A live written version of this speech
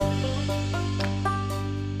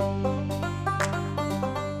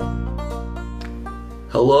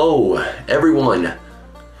Hello, everyone,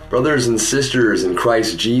 brothers and sisters in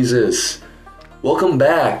Christ Jesus. Welcome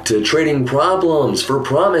back to Trading Problems for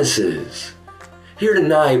Promises. Here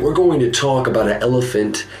tonight, we're going to talk about an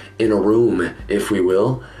elephant in a room, if we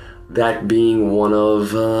will. That being one of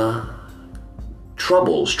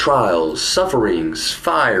troubles, trials, sufferings,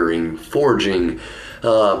 firing, forging,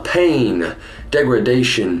 pain,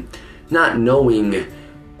 degradation, not knowing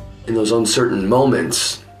in those uncertain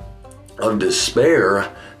moments of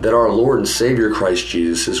despair that our Lord and Savior Christ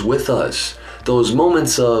Jesus is with us. Those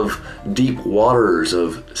moments of deep waters,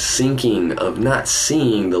 of sinking, of not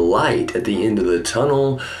seeing the light at the end of the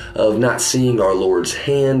tunnel, of not seeing our Lord's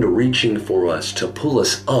hand reaching for us to pull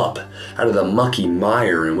us up out of the mucky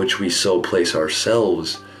mire in which we so place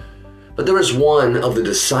ourselves. But there was one of the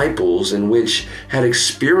disciples in which had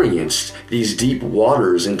experienced these deep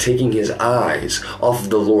waters and taking his eyes off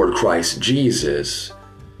of the Lord Christ Jesus.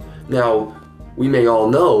 Now, we may all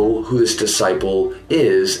know who this disciple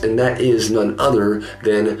is, and that is none other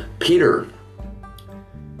than Peter.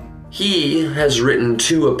 He has written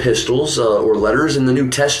 2 epistles or letters in the New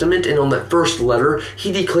Testament, and on that first letter,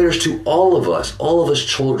 he declares to all of us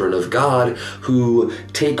children of God who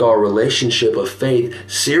take our relationship of faith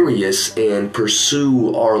serious and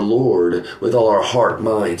pursue our Lord with all our heart,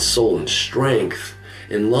 mind, soul, and strength,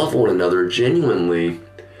 and love one another genuinely.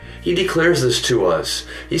 He declares this to us.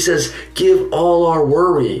 He says, give all our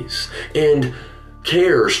worries and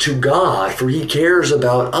cares to God, for He cares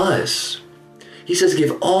about us. He says,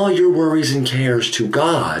 give all your worries and cares to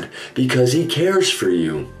God because He cares for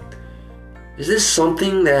you. Is this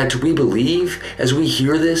something that we believe as we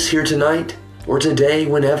hear this here tonight or today,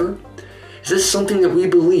 whenever? Is this something that we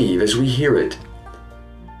believe as we hear it?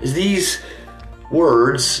 Is these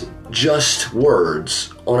words just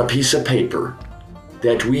words on a piece of paper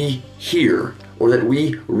that we hear or that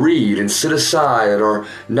we read and sit aside at our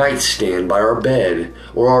nightstand by our bed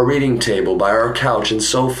or our reading table by our couch and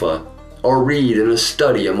sofa, or read in a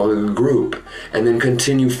study among a group and then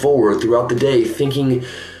continue forward throughout the day thinking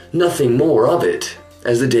nothing more of it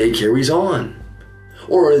as the day carries on?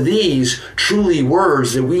 Or are these truly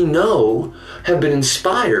words that we know have been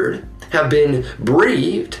inspired, have been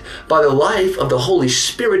breathed by the life of the Holy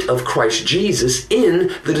Spirit of Christ Jesus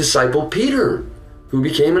in the disciple Peter, who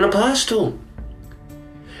became an apostle?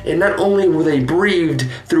 And not only were they breathed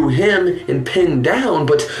through him and pinned down,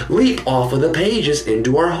 but leap off of the pages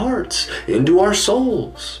into our hearts, into our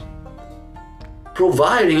souls,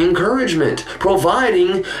 providing encouragement,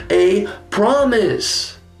 providing a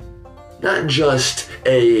promise. Not just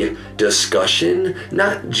a discussion,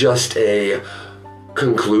 not just a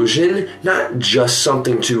conclusion, not just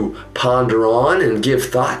something to ponder on and give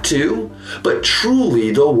thought to, but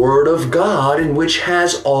truly the Word of God in which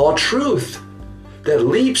has all truth that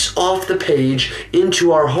leaps off the page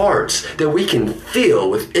into our hearts that we can feel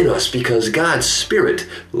within us because God's Spirit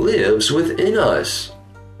lives within us.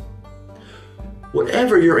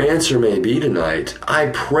 Whatever your answer may be tonight,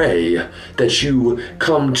 I pray that you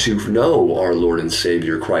come to know our Lord and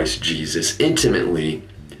Savior Christ Jesus intimately.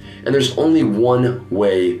 And there's only one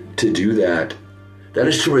way to do that. That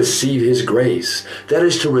is to receive His grace. That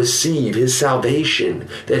is to receive His salvation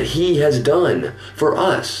that He has done for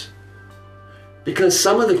us. Because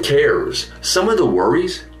some of the cares, some of the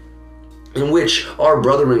worries in which our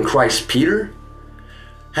brother in Christ Peter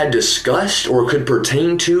had discussed or could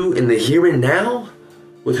pertain to in the here and now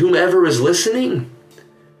with whomever is listening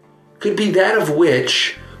could be that of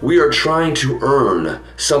which we are trying to earn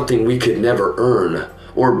something we could never earn,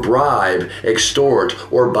 or bribe, extort,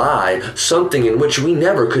 or buy something in which we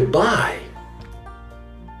never could buy.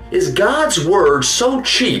 Is God's word so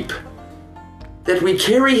cheap that we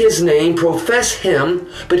carry His name, profess Him,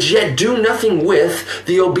 but yet do nothing with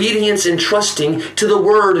the obedience and trusting to the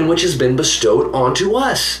word in which has been bestowed onto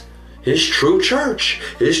us, His true church,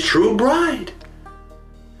 His true bride?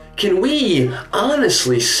 Can we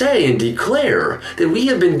honestly say and declare that we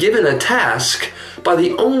have been given a task by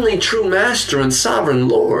the only true Master and Sovereign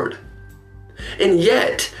Lord, and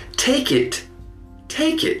yet take it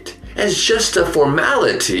as just a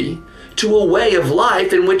formality to a way of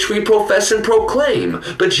life in which we profess and proclaim,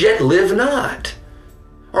 but yet live not?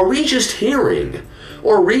 Are we just hearing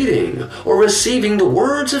or reading or receiving the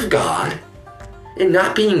words of God and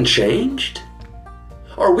not being changed?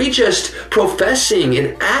 Are we just professing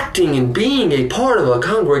and acting and being a part of a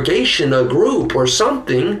congregation, a group, or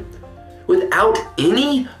something without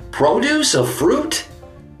any produce of fruit?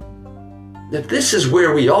 If this is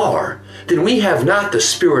where we are, then we have not the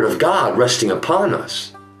Spirit of God resting upon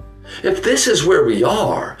us. If this is where we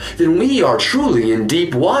are, then we are truly in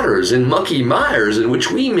deep waters and mucky mires in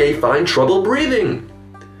which we may find trouble breathing.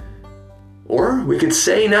 Or we could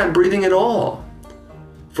say not breathing at all.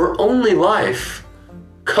 For only life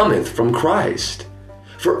cometh from Christ.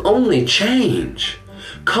 For only change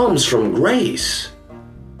comes from grace.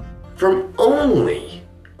 From only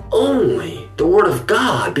the Word of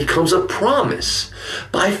God becomes a promise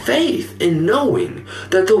by faith in knowing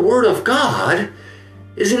that the Word of God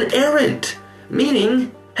is inerrant,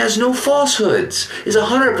 meaning has no falsehoods, is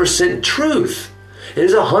 100% truth. It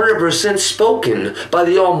is 100% spoken by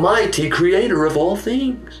the Almighty Creator of all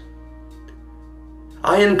things.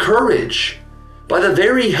 I encourage, by the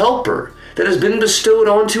very Helper that has been bestowed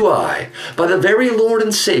onto I, by the very Lord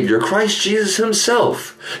and Savior, Christ Jesus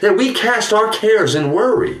Himself, that we cast our cares and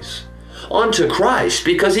worries onto Christ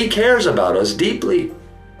because He cares about us deeply.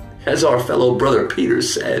 As our fellow brother Peter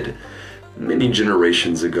said many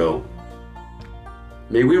generations ago,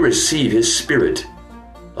 may we receive His Spirit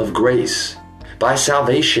of grace by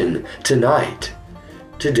salvation tonight,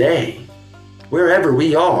 today, wherever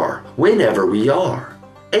we are, whenever we are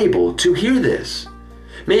able to hear this.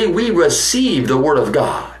 May we receive the Word of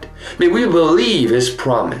God. May we believe His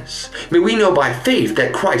promise. May we know by faith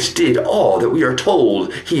that Christ did all that we are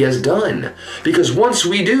told He has done. Because once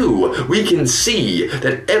we do, we can see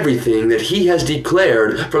that everything that He has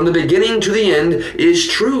declared from the beginning to the end is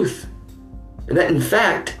truth. And that in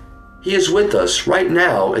fact, He is with us right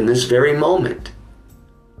now in this very moment.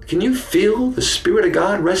 Can you feel the Spirit of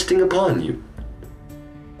God resting upon you?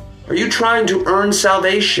 Are you trying to earn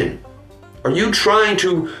salvation? Are you trying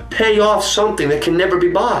to pay off something that can never be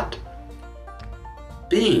bought?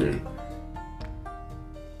 Being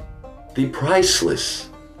the priceless,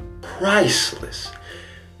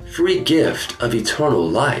 free gift of eternal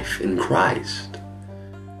life in Christ.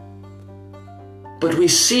 But we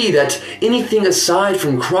see that anything aside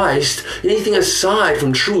from Christ, anything aside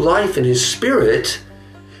from true life in His Spirit,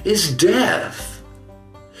 is death.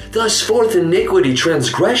 Thus forth iniquity,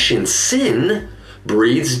 transgression, sin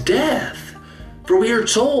breeds death. For we are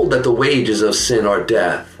told that the wages of sin are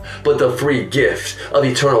death, but the free gift of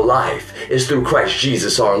eternal life is through Christ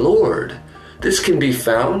Jesus our Lord. This can be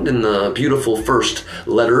found in the beautiful first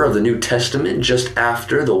letter of the New Testament, just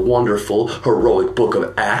after the wonderful, heroic book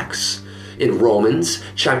of Acts, in Romans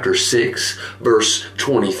chapter 6, verse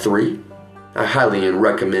 23. I highly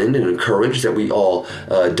recommend and encourage that we all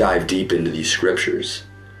dive deep into these scriptures,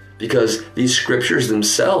 because these scriptures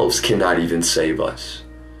themselves cannot even save us.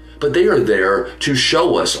 But they are there to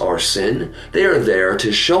show us our sin. They are there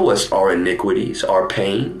to show us our iniquities, our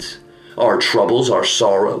pains, our troubles, our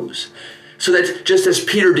sorrows. So that just as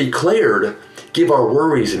Peter declared, give our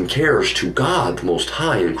worries and cares to God the Most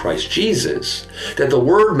High in Christ Jesus, that the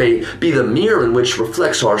Word may be the mirror in which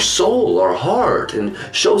reflects our soul, our heart, and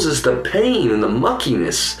shows us the pain and the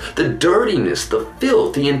muckiness, the dirtiness, the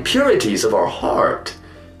filth, the impurities of our heart,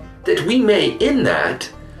 that we may in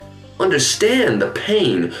that understand the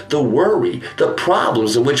pain, the worry, the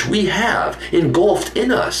problems in which we have engulfed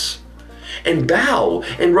in us, and bow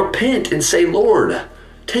and repent and say, Lord,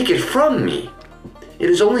 take it from me. It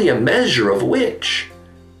is only a measure of which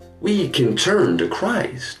we can turn to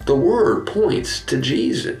Christ. The Word points to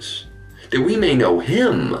Jesus, that we may know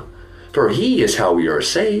Him, for He is how we are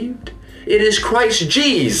saved. It is Christ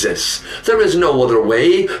Jesus. There is no other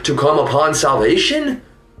way to come upon salvation.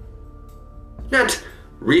 Not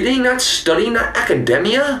reading, not studying, not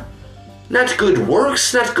academia, not good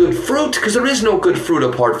works, not good fruit, because there is no good fruit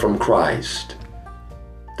apart from Christ.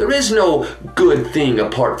 There is no good thing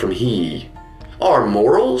apart from He. Our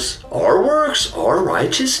morals, our works, our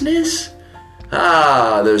righteousness?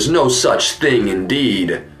 There's no such thing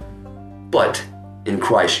indeed. But in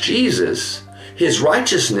Christ Jesus, His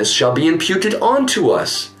righteousness shall be imputed unto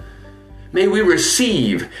us. May we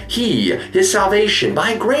receive His salvation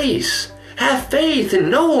by grace. Have faith and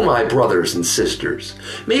know, my brothers and sisters.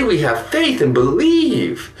 May we have faith and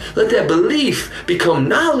believe. Let that belief become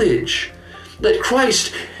knowledge. Let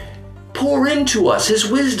Christ pour into us His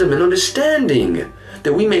wisdom and understanding,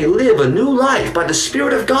 that we may live a new life by the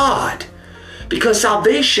Spirit of God. Because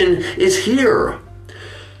salvation is here.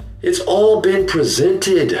 It's all been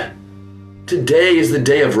presented. Today is the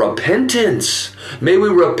day of repentance. May we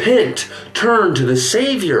repent, turn to the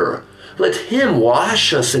Savior. Let Him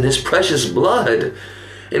wash us in His precious blood,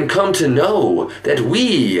 and come to know that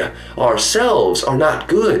we ourselves are not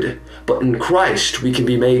good, but in Christ we can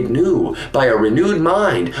be made new by a renewed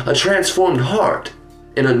mind, a transformed heart,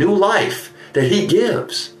 and a new life that He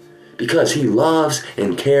gives, because He loves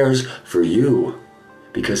and cares for you,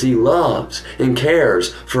 because He loves and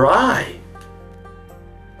cares for I.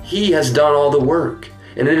 He has done all the work,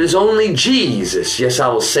 and it is only Jesus, yes, I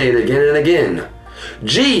will say it again and again,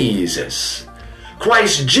 Jesus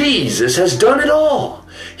Christ Jesus has done it all.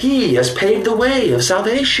 He has paved the way of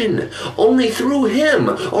salvation. Only through him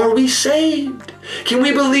are we saved. Can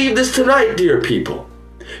we believe this tonight, dear people?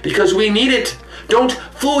 Because we need it. Don't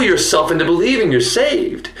fool yourself into believing you're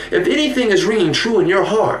saved. If anything is ringing true in your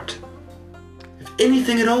heart, if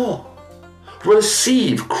anything at all,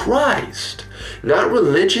 receive Christ. Not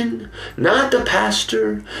religion, not the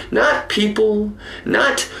pastor, not people,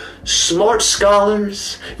 not smart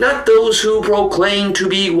scholars, not those who proclaim to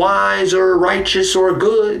be wise or righteous or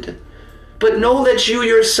good. But know that you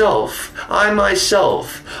yourself, I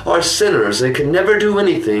myself, are sinners and can never do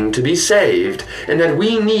anything to be saved, and that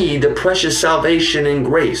we need the precious salvation and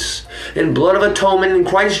grace and blood of atonement in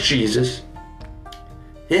Christ Jesus,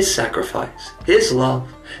 his sacrifice, his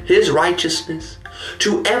love, his righteousness,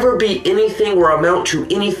 to ever be anything or amount to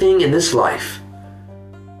anything in this life.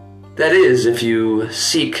 That is, if you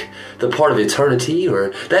seek the part of eternity,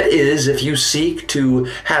 or that is, if you seek to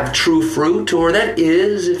have true fruit, or that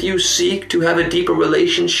is, if you seek to have a deeper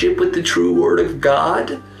relationship with the true Word of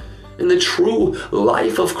God and the true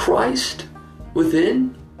life of Christ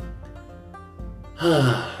within.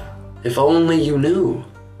 If only you knew,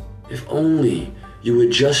 if only you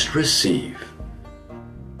would just receive.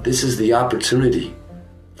 This is the opportunity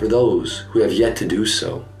for those who have yet to do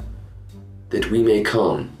so, that we may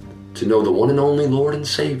come to know the one and only Lord and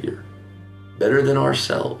Savior better than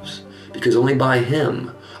ourselves, because only by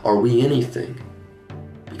him are we anything,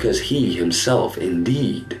 because he himself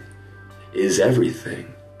indeed is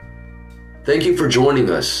everything. Thank you for joining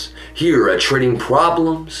us here at Trading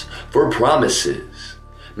Problems for Promises.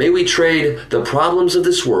 May we trade the problems of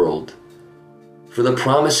this world for the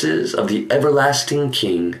promises of the everlasting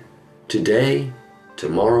King, today,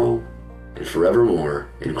 tomorrow, and forevermore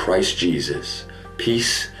in Christ Jesus.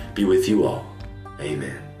 Peace be with you all.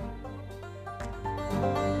 Amen.